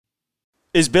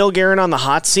Is Bill Guerin on the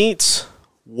hot seat?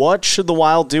 What should the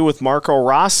Wild do with Marco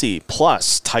Rossi?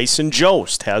 Plus, Tyson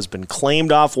Jost has been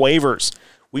claimed off waivers.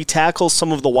 We tackle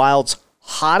some of the Wild's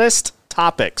hottest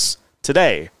topics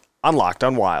today on Locked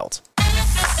on Wild.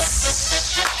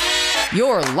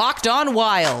 You're Locked on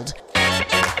Wild.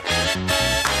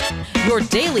 Your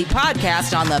daily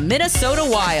podcast on the Minnesota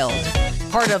Wild.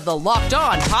 Part of the Locked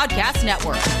On Podcast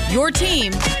Network. Your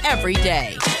team every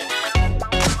day.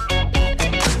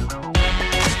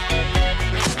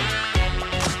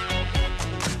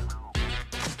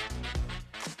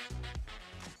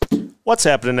 What's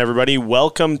happening, everybody?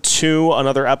 Welcome to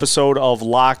another episode of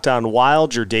Locked on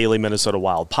Wild, your daily Minnesota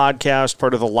Wild podcast,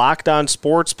 part of the Locked on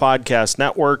Sports Podcast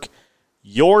Network,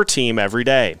 your team every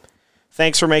day.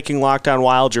 Thanks for making Locked on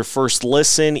Wild your first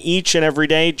listen each and every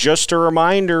day. Just a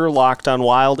reminder, Locked on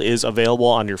Wild is available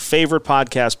on your favorite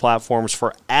podcast platforms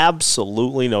for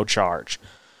absolutely no charge.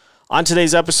 On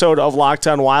today's episode of Locked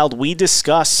on Wild, we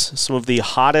discuss some of the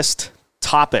hottest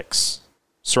topics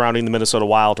surrounding the Minnesota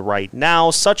Wild right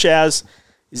now, such as,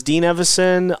 is Dean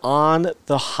Evason on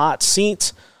the hot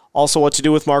seat? Also, what to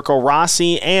do with Marco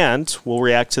Rossi, and we'll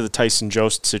react to the Tyson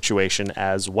Jost situation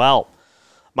as well.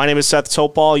 My name is Seth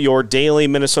Topal, your daily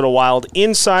Minnesota Wild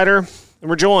insider, and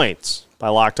we're joined by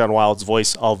Locked on Wild's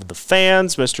voice of the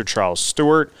fans, Mr. Charles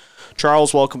Stewart.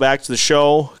 Charles, welcome back to the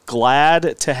show.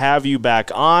 Glad to have you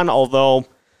back on, although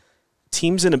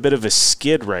team's in a bit of a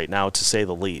skid right now, to say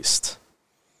the least.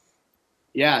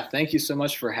 Yeah, thank you so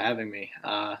much for having me.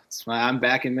 I'm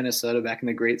back in Minnesota, back in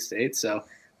the great state, so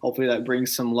hopefully that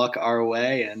brings some luck our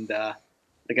way. And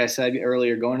like I said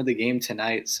earlier, going to the game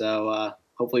tonight, so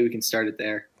hopefully we can start it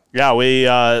there. Yeah,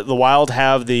 the Wild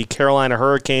have the Carolina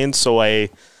Hurricanes, so a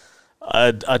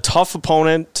tough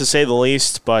opponent to say the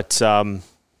least, but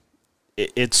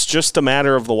it's just a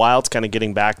matter of the Wild's kind of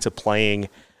getting back to playing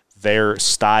their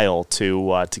style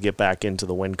to get back into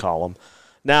the win column.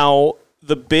 Now,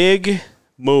 the big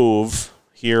move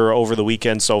here over the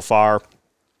weekend so far,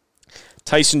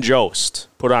 Tyson Jost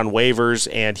put on waivers,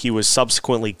 and he was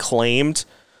subsequently claimed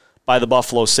by the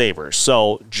Buffalo Sabres.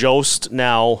 So Jost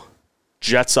now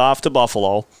jets off to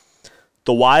Buffalo.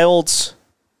 The Wilds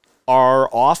are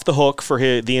off the hook for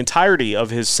the entirety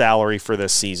of his salary for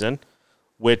this season,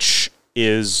 which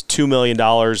is $2 million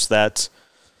that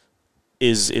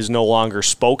is no longer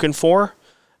spoken for.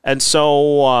 And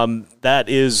so that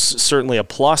is certainly a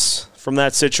plus from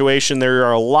that situation. There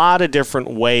are a lot of different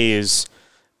ways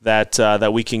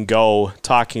that we can go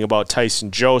talking about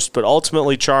Tyson Jost. But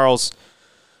ultimately, Charles,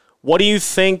 what do you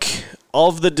think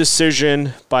of the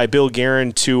decision by Bill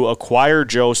Guerin to acquire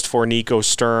Jost for Nico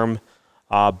Sturm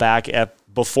back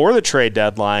before the trade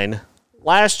deadline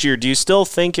last year? Do you still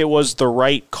think it was the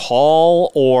right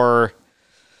call, or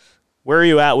where are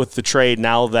you at with the trade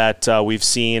now that we've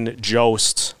seen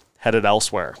Jost headed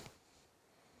elsewhere?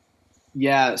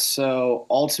 Yeah, so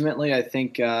ultimately I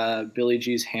think Billy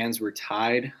G's hands were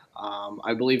tied.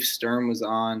 I believe Sturm was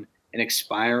on an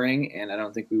expiring, and I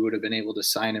don't think we would have been able to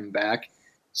sign him back.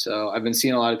 So I've been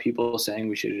seeing a lot of people saying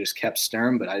we should have just kept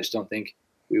Sturm, but I just don't think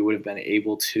we would have been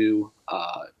able to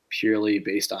purely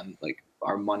based on like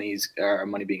our money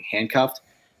being handcuffed.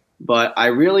 But I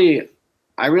really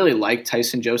like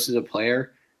Tyson Jost as a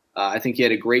player. I think he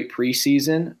had a great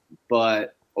preseason,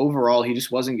 but overall he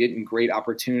just wasn't getting great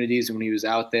opportunities. When he was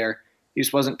out there, he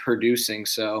just wasn't producing.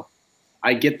 So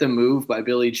I get the move by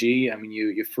Billy G. I mean,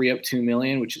 you free up $2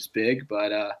 million, which is big,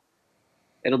 but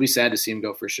it'll be sad to see him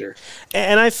go for sure.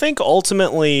 And I think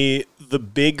ultimately the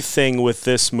big thing with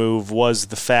this move was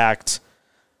the fact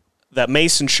that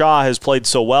Mason Shaw has played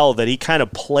so well that he kind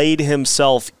of played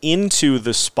himself into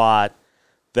the spot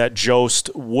that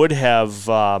Jost would have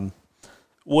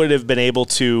been able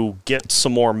to get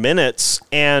some more minutes.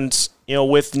 And,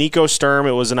 with Nico Sturm,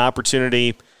 it was an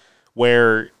opportunity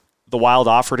where the Wild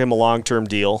offered him a long-term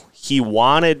deal. He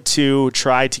wanted to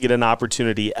try to get an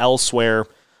opportunity elsewhere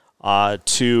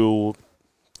to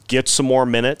get some more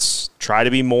minutes, try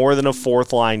to be more than a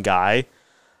fourth-line guy.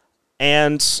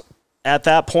 And at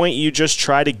that point, you just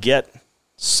try to get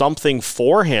something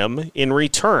for him in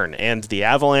return. And the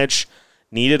Avalanche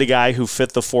needed a guy who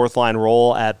fit the fourth-line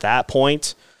role at that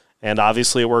point, and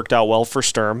obviously it worked out well for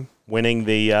Sturm, winning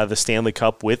the Stanley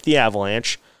Cup with the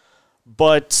Avalanche.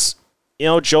 But,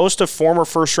 Jost, a former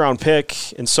first-round pick,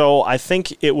 and so I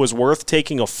think it was worth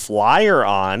taking a flyer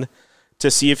on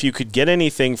to see if you could get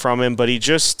anything from him, but he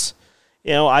just,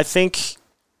 I think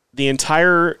the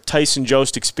entire Tyson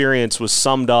Jost experience was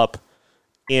summed up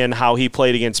in how he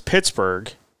played against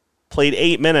Pittsburgh, played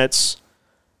 8 minutes,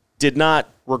 did not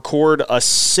record a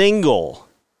single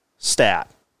stat.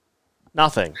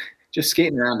 Nothing. just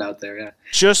skating around out there. Yeah,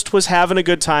 just was having a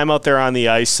good time out there on the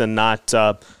ice and not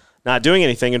doing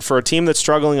anything. And for a team that's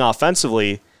struggling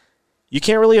offensively, you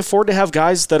can't really afford to have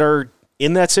guys that are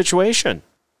in that situation.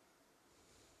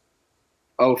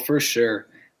 Oh, for sure.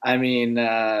 I mean,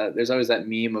 there's always that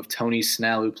meme of Tony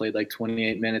Snell who played like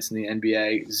 28 minutes in the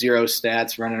NBA, 0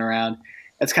 stats, running around.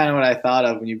 That's kind of what I thought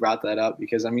of when you brought that up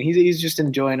because, I mean, he's just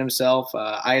enjoying himself.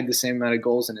 I had the same amount of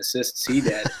goals and assists he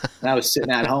did, and I was sitting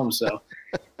at home. So,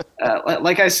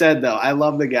 like I said, though, I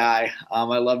love the guy. I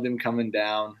loved him coming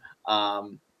down.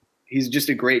 He's just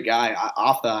a great guy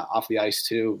off the ice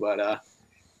too. But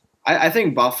I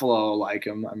think Buffalo like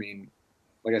him. I mean,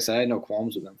 like I said, I had no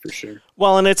qualms with him for sure.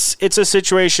 Well, and it's a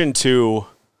situation too.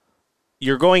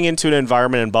 You're going into an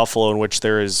environment in Buffalo in which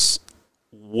there is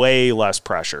way less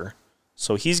pressure.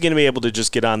 So he's going to be able to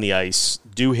just get on the ice,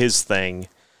 do his thing,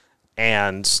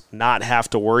 and not have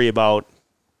to worry about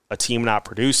a team not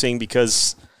producing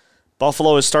because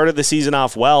Buffalo has started the season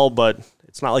off well, but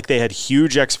it's not like they had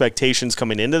huge expectations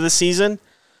coming into the season.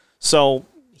 So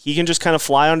he can just kind of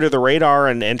fly under the radar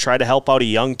and try to help out a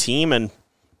young team. And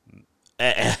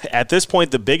at this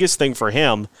point, the biggest thing for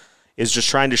him is just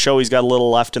trying to show he's got a little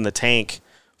left in the tank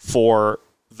for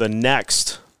the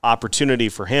next opportunity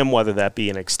for him, whether that be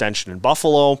an extension in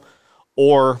Buffalo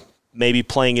or maybe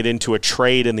playing it into a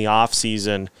trade in the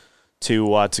offseason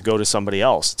to go to somebody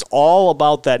else. It's all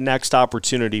about that next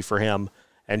opportunity for him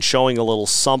and showing a little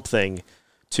something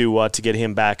to get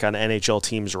him back on NHL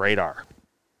teams' radar.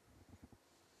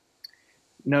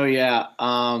 No, yeah.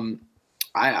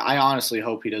 I honestly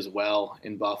hope he does well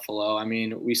in Buffalo. I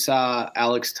mean, we saw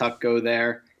Alex Tuch go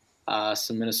there.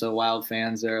 Some Minnesota Wild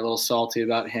fans are a little salty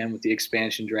about him with the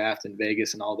expansion draft in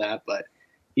Vegas and all that, but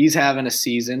he's having a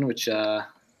season, which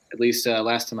at least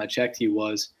last time I checked he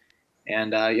was.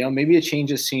 And, maybe a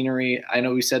change of scenery. I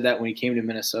know we said that when he came to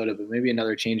Minnesota, but maybe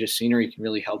another change of scenery can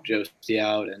really help Josie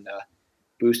out and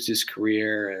boost his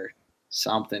career or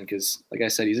something because, like I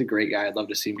said, he's a great guy. I'd love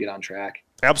to see him get on track.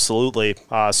 Absolutely.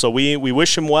 So we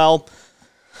wish him well.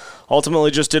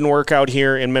 Ultimately just didn't work out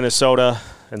here in Minnesota,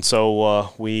 and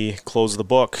so we close the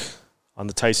book on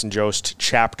the Tyson Jost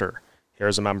chapter here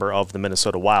as a member of the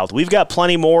Minnesota Wild. We've got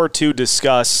plenty more to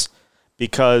discuss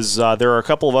because there are a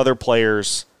couple of other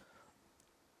players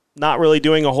not really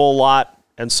doing a whole lot,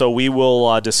 and so we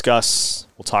will discuss,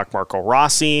 we'll talk Marco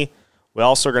Rossi. We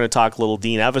also are going to talk little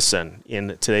Dean Evason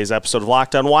in today's episode of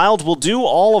Locked On Wild. We'll do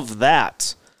all of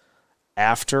that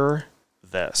after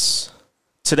this.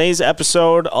 Today's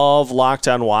episode of Locked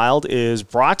On Wild is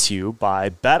brought to you by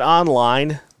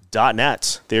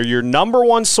BetOnline.net. They're your number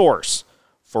one source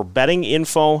for betting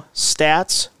info,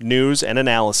 stats, news, and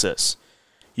analysis.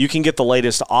 You can get the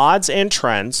latest odds and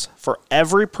trends for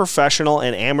every professional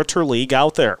and amateur league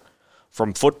out there.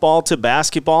 From football to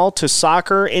basketball to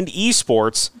soccer and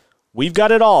esports, we've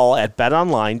got it all at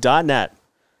BetOnline.net.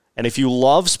 And if you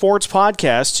love sports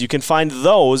podcasts, you can find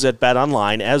those at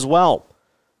BetOnline as well.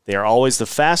 They are always the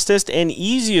fastest and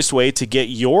easiest way to get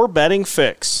your betting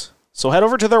fix. So head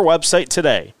over to their website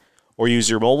today or use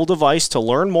your mobile device to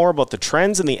learn more about the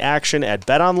trends and the action at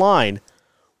BetOnline,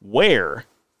 where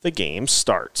the game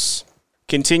starts.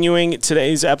 Continuing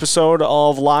today's episode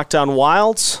of Locked On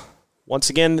Wilds. Once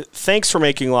again, thanks for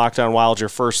making Locked On Wild your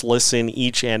first listen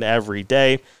each and every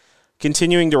day.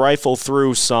 Continuing to rifle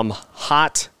through some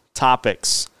hot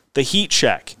topics. The heat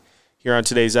check here on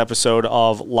today's episode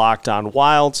of Locked On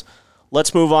Wilds.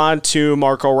 Let's move on to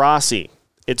Marco Rossi.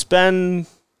 It's been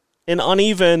an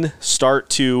uneven start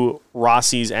to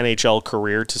Rossi's NHL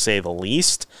career, to say the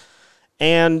least.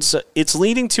 And it's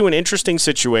leading to an interesting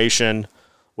situation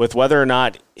with whether or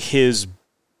not his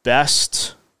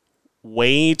best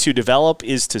way to develop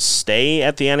is to stay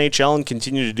at the NHL and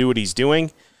continue to do what he's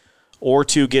doing, or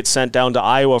to get sent down to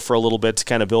Iowa for a little bit to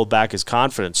kind of build back his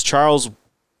confidence. Charles,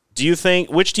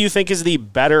 which do you think is the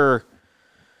better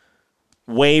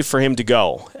way for him to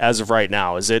go as of right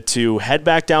now? Is it to head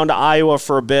back down to Iowa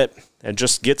for a bit and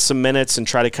just get some minutes and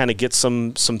try to kind of get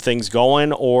some things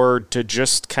going, or to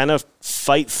just kind of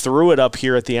fight through it up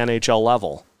here at the NHL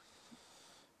level?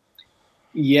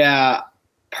 Yeah,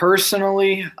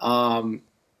 personally,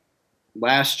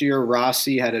 last year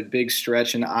Rossi had a big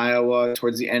stretch in Iowa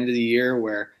towards the end of the year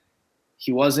where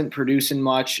he wasn't producing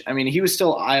much. I mean, he was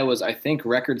still Iowa's, I think,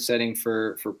 record-setting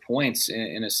for points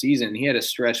in a season. He had a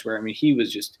stretch where, I mean, he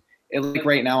was just like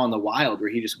right now on the Wild where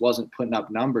he just wasn't putting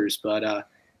up numbers. But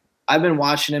I've been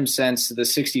watching him since the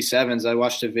 67s. I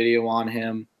watched a video on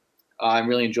him. I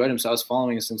really enjoyed him, so I was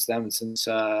following him since then. And since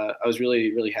I was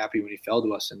really, really happy when he fell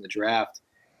to us in the draft.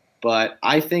 But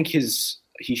I think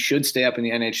he should stay up in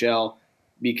the NHL.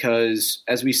 because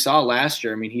as we saw last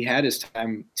year, I mean, he had his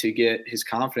time to get his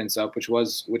confidence up, which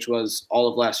was all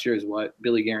of last year is what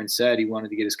Billy Guerin said. He wanted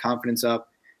to get his confidence up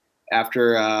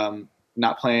after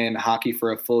not playing hockey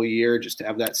for a full year, just to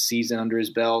have that season under his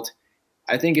belt.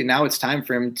 I think now it's time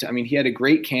for him to, I mean, he had a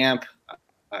great camp,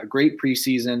 a great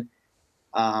preseason.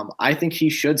 I think he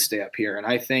should stay up here. And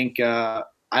I think, I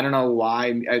don't know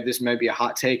why, this might be a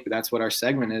hot take, but that's what our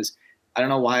segment is. I don't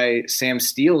know why Sam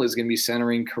Steele is going to be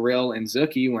centering Kirill and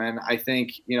Zucchi when I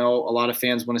think, a lot of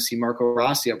fans want to see Marco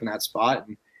Rossi up in that spot.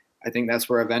 And I think that's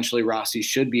where eventually Rossi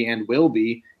should be and will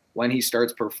be when he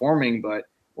starts performing. But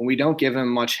when we don't give him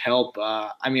much help,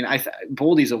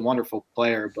 Boldy's a wonderful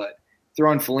player, but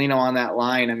throwing Foligno on that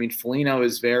line, I mean, Foligno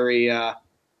is very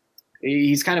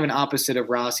he's kind of an opposite of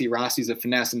Rossi. Rossi's a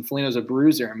finesse, and Foligno's a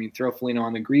bruiser. I mean, throw Foligno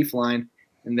on the grief line,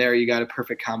 and there you got a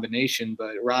perfect combination.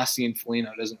 But Rossi and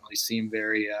Foligno doesn't really seem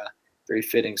very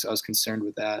fitting, so I was concerned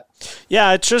with that.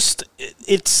 Yeah,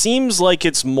 it seems like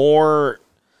it's more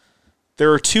 –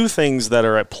 there are two things that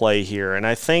are at play here, and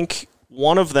I think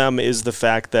one of them is the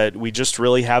fact that we just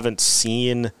really haven't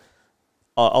seen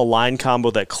a line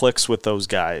combo that clicks with those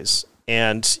guys.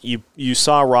 And you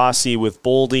saw Rossi with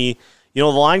Boldy. The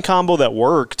line combo that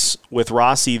worked with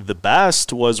Rossi the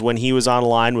best was when he was on a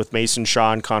line with Mason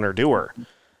Shaw and Connor Dewar.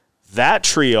 That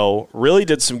trio really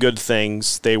did some good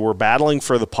things. They were battling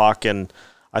for the puck, and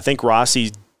I think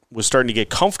Rossi was starting to get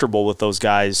comfortable with those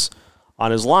guys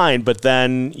on his line, but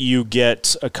then you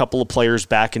get a couple of players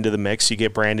back into the mix. You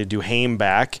get Brandon Duhaime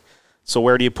back. So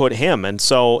where do you put him? And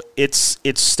so it's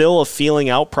still a feeling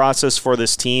out process for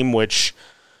this team, which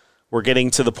we're getting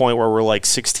to the point where we're like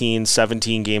 16,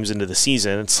 17 games into the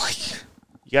season. It's like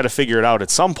you got to figure it out at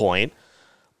some point.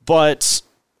 But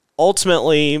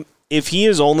ultimately, if he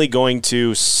is only going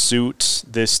to suit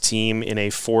this team in a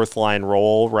fourth line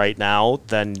role right now,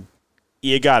 then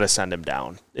you got to send him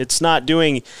down. It's not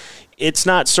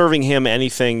serving him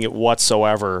anything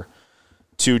whatsoever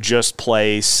to just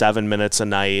play 7 minutes a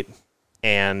night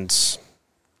and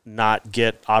not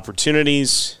get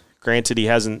opportunities. Granted, he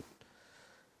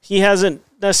hasn't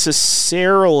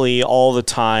necessarily all the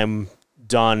time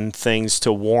done things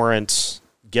to warrant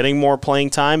getting more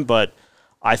playing time, but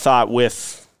I thought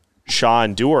with Shaw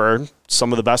and Dewar,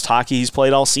 some of the best hockey he's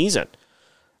played all season.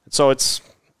 So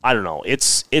I don't know.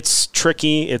 It's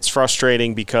tricky. It's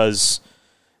frustrating because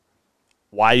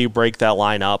why do you break that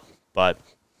line up? But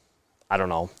I don't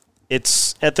know.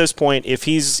 It's at this point, if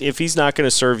he's not going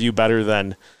to serve you better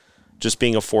than just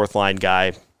being a fourth line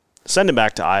guy, send him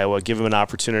back to Iowa, give him an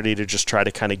opportunity to just try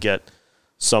to kind of get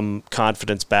some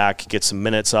confidence back, get some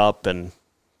minutes up, and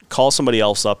call somebody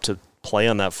else up to play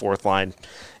on that fourth line.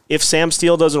 If Sam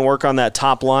Steele doesn't work on that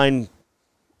top line,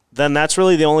 then that's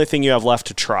really the only thing you have left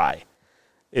to try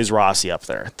is Rossi up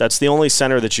there. That's the only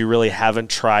center that you really haven't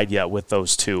tried yet with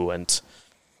those two, and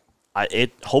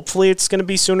hopefully it's going to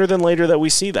be sooner than later that we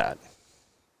see that.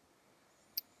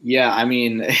 Yeah, I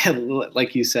mean,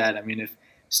 like you said, I mean, if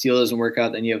Steele doesn't work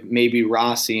out, then you have maybe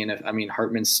Rossi, and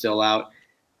Hartman's still out.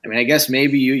 I mean, I guess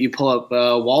maybe you pull up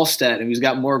Wallstedt, and he's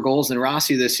got more goals than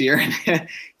Rossi this year, and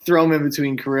throw him in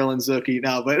between Kirill and Zucchi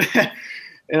now. But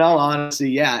in all honesty,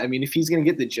 yeah, I mean, if he's going to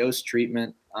get the Jost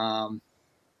treatment and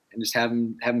just have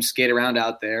him skate around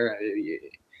out there,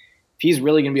 if he's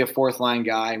really going to be a fourth line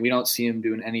guy, and we don't see him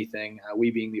doing anything,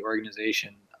 we being the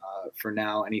organization for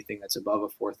now, anything that's above a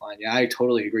fourth line, yeah, I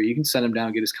totally agree. You can send him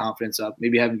down, get his confidence up,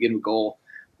 maybe have him get him a goal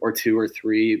or two or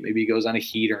three. Maybe he goes on a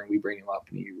heater and we bring him up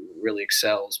and he really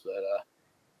excels. But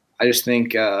I just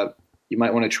think you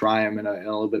might want to try him in a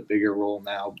little bit bigger role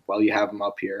now while you have him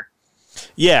up here.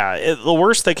 Yeah, the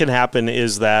worst that can happen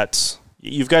is that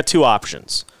you've got two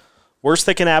options. Worst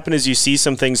that can happen is you see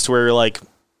some things to where you're like,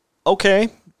 okay,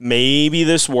 maybe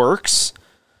this works.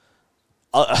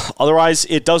 Otherwise,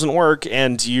 it doesn't work,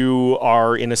 and you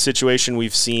are in a situation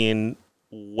we've seen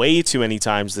way too many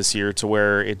times this year to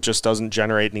where it just doesn't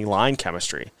generate any line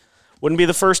chemistry. Wouldn't be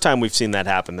the first time we've seen that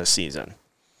happen this season.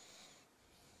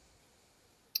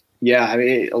 Yeah, I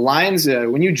mean, lines,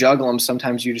 when you juggle them,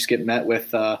 sometimes you just get met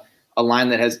with a line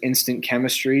that has instant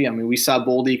chemistry. I mean, we saw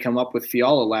Boldy come up with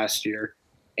Fiala last year,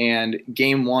 and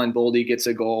game one, Boldy gets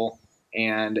a goal,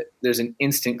 and there's an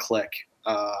instant click,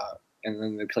 and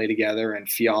then they play together, and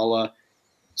Fiala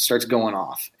starts going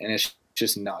off, and it's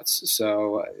just nuts.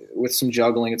 So with some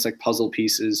juggling, it's like puzzle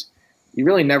pieces. You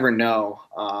really never know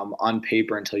on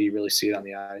paper until you really see it on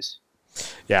the ice.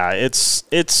 Yeah, it's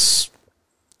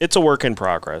a work in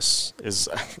progress is,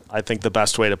 I think, the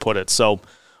best way to put it. So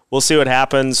we'll see what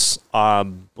happens.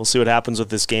 We'll see what happens with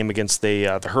this game against the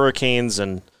Hurricanes,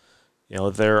 and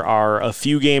there are a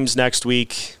few games next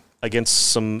week. against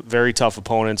some very tough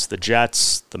opponents, the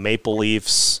Jets, the Maple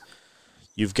Leafs.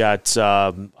 You've got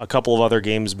a couple of other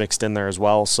games mixed in there as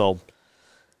well. So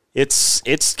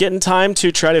it's getting time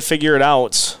to try to figure it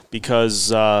out because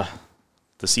the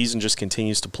season just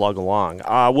continues to plug along.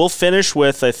 We'll finish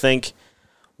with, I think,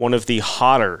 one of the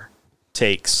hotter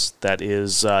takes that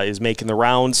is making the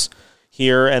rounds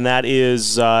here, and that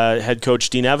is head coach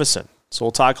Dean Evason. So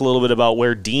we'll talk a little bit about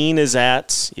where Dean is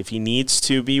at, if he needs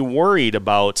to be worried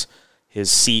about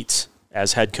his seat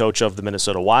as head coach of the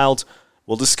Minnesota Wild.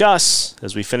 We'll discuss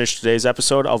as we finish today's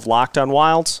episode of Locked on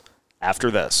Wild after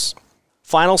this.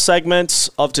 Final segment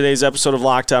of today's episode of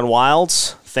Locked on Wild.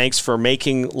 Thanks for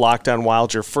making Locked on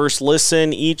Wild your first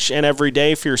listen each and every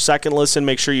day. For your second listen,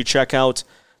 make sure you check out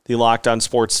the Locked on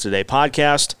Sports Today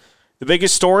podcast. The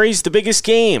biggest stories, the biggest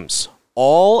games,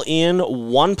 all in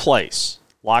one place.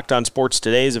 Locked on Sports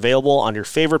Today is available on your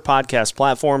favorite podcast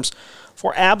platforms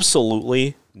for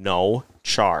absolutely no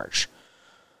charge.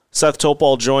 Seth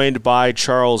Topol joined by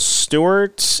Charles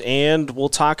Stewart, and we'll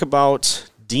talk about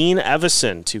Dean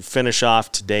Evason to finish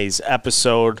off today's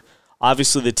episode.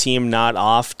 Obviously, the team not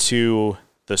off to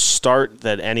the start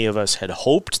that any of us had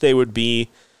hoped they would be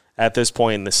at this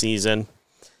point in the season.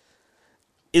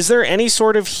 Is there any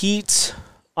sort of heat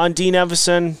on Dean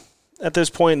Evason at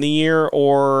this point in the year,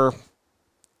 or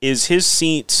is his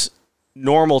seat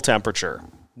normal temperature?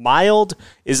 Mild?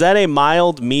 Is that a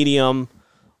mild, medium,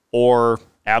 or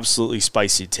absolutely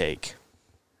spicy take?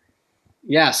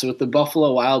 Yeah, so with the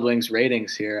Buffalo Wild Wings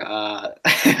ratings here,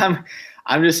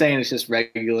 I'm just saying it's just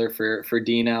regular for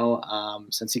Dino.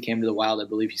 Since he came to the Wild, I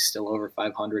believe he's still over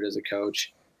 500 as a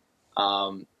coach.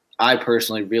 I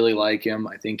personally really like him.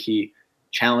 I think he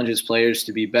challenges players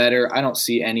to be better. I don't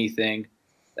see anything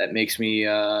that makes me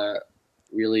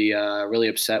really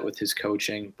upset with his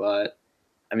coaching, but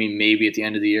I mean, maybe at the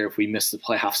end of the year, if we miss the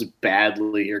playoffs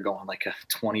badly or go on like a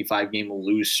 25-game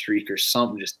lose streak or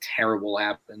something just terrible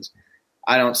happens,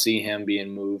 I don't see him being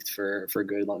moved for a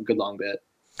good long bit.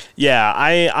 Yeah,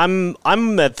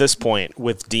 I'm at this point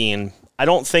with Dean. I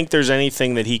don't think there's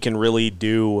anything that he can really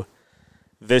do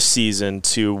this season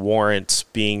to warrant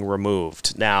being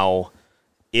removed. Now,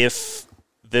 if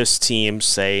this team,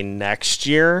 say next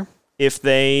year, if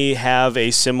they have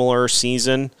a similar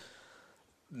season,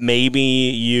 maybe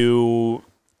you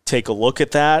take a look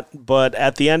at that. But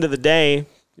at the end of the day,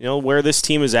 you know, where this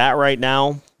team is at right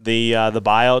now, the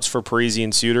buyouts for Parise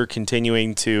and Suter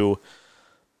continuing to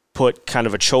put kind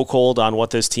of a chokehold on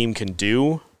what this team can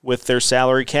do with their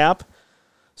salary cap.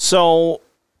 So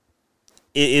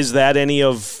is that any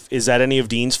of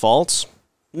Dean's faults?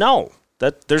 No.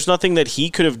 There's nothing that he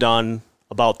could have done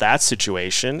about that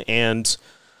situation, and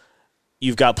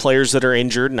you've got players that are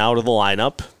injured and out of the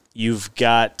lineup. You've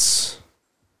got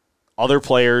other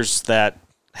players that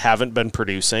haven't been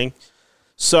producing.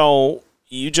 So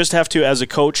you just have to, as a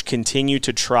coach, continue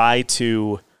to try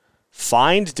to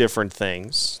find different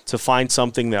things, to find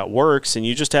something that works, and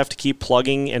you just have to keep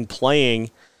plugging and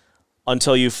playing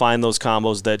until you find those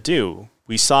combos that do.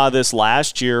 We saw this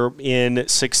last year in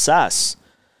success,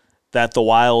 that the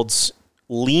Wilds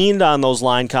leaned on those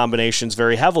line combinations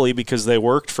very heavily because they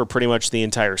worked for pretty much the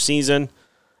entire season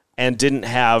and didn't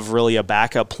have really a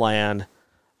backup plan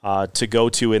to go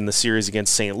to in the series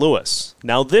against St. Louis.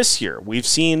 Now this year, we've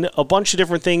seen a bunch of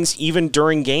different things even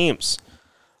during games.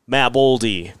 Matt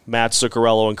Boldy, Matt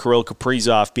Zuccarello, and Kirill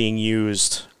Kaprizov being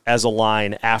used as a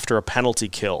line after a penalty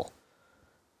kill.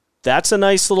 That's a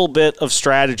nice little bit of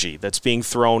strategy that's being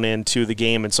thrown into the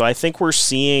game. And so I think we're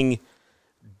seeing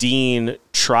Dean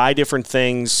try different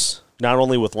things, not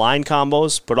only with line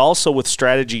combos, but also with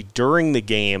strategy during the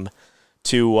game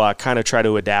to kind of try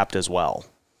to adapt as well.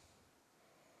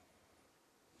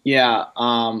 Yeah,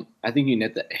 I think you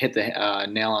hit the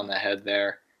nail on the head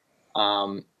there.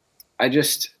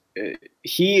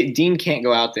 Dean can't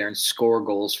go out there and score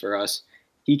goals for us.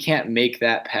 He can't make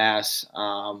that pass.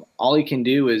 All he can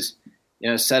do is,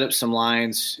 set up some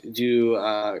lines,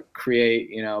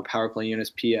 create, power play units,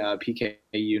 PK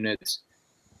units,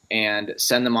 and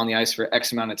send them on the ice for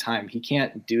X amount of time. He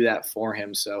can't do that for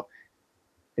him. So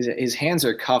his hands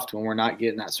are cuffed when we're not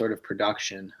getting that sort of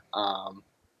production.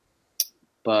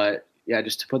 But yeah,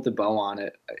 just to put the bow on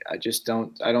it, I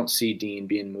don't see Dean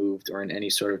being moved or in any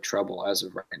sort of trouble as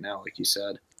of right now, like you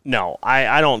said. No,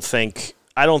 I don't think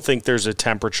there's a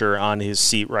temperature on his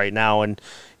seat right now. And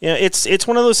it's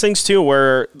one of those things too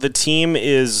where the team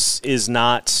is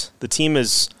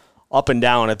up and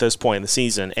down at this point in the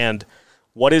season. And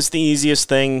what is the easiest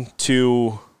thing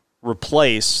to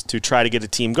replace to try to get a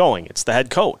team going? It's the head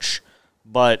coach.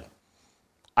 But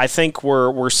I think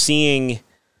we're seeing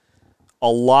a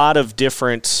lot of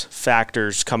different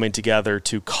factors coming together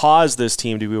to cause this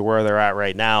team to be where they're at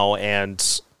right now.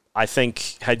 And I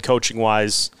think head coaching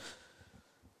wise,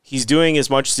 he's doing as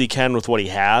much as he can with what he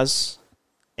has.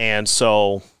 And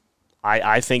so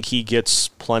I think he gets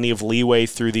plenty of leeway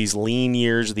through these lean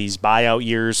years, these buyout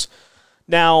years.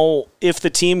 Now, if the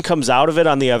team comes out of it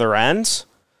on the other end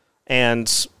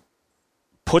and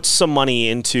puts some money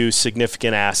into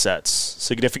significant assets,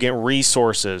 significant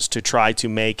resources to try to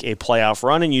make a playoff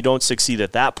run, and you don't succeed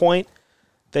at that point,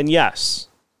 then yes,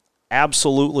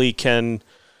 absolutely can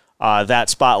that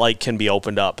spotlight can be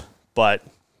opened up. But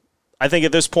I think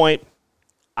at this point,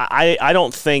 I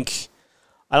don't think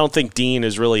Dean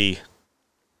is really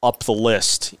up the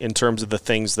list in terms of the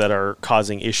things that are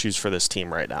causing issues for this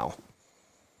team right now.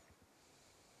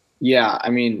 Yeah,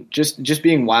 I mean, just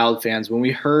being Wild fans, when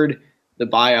we heard the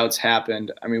buyouts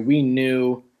happened, I mean, we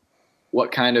knew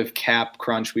what kind of cap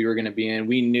crunch we were going to be in.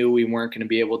 We knew we weren't going to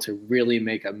be able to really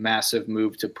make a massive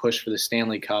move to push for the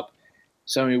Stanley Cup.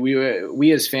 So, I mean,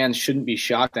 we as fans shouldn't be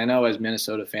shocked. I know as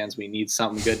Minnesota fans, we need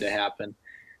something good to happen,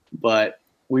 but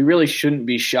we really shouldn't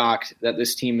be shocked that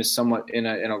this team is somewhat in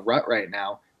a rut right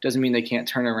now. Doesn't mean they can't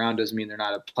turn around. Doesn't mean they're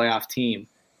not a playoff team.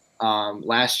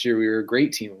 Last year we were a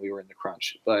great team when we were in the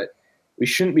crunch, but we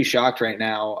shouldn't be shocked right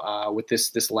now with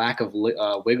this lack of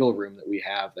wiggle room that we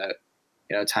have. That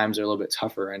times are a little bit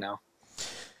tougher right now.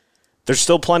 There's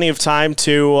still plenty of time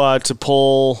to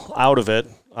pull out of it.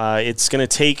 It's going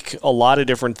to take a lot of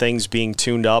different things being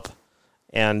tuned up,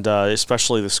 and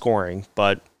especially the scoring.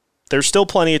 But there's still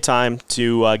plenty of time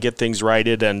to get things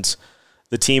righted, and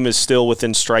the team is still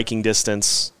within striking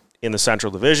distance in the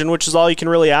Central Division, which is all you can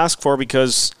really ask for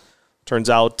because it turns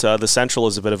out the Central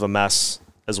is a bit of a mess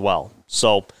as well.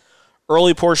 So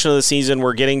early portion of the season,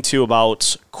 we're getting to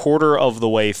about quarter of the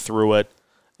way through it,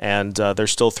 and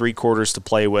there's still 3 quarters to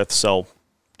play with. So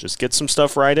just get some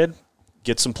stuff righted,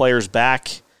 get some players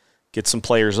back, get some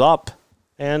players up,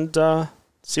 and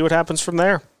see what happens from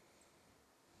there.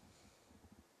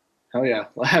 Oh yeah,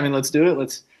 I mean, let's do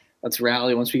it. Let's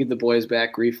rally once we get the boys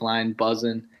back. Grief line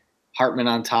buzzing, Hartman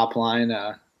on top line.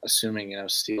 Assuming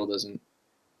Steele doesn't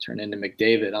turn into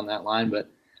McDavid on that line, but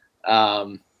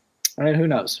I mean, who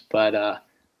knows? But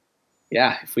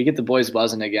yeah, if we get the boys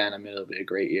buzzing again, I mean, it'll be a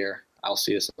great year. I'll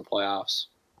see us in the playoffs.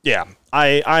 Yeah,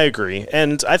 I agree,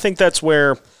 and I think that's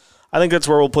where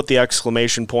we'll put the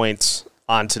exclamation points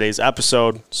on today's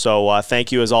episode. So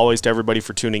thank you as always to everybody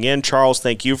for tuning in. Charles,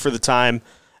 thank you for the time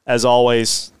as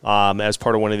always, as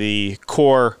part of one of the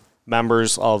core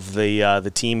members of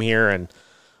the team here, and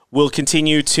we'll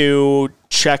continue to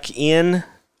check in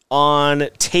on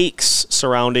takes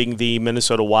surrounding the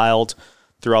Minnesota Wild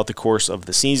throughout the course of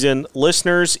the season.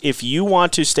 Listeners, if you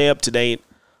want to stay up to date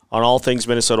on all things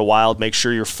Minnesota Wild, make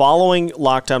sure you're following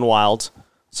Locked On Wild.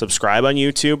 Subscribe on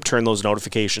YouTube, turn those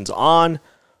notifications on,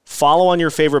 follow on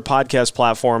your favorite podcast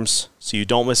platforms so you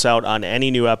don't miss out on any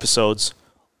new episodes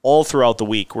all throughout the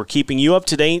week. We're keeping you up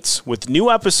to date with new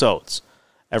episodes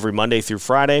every Monday through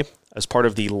Friday as part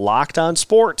of the Locked On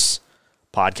Sports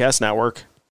Podcast Network.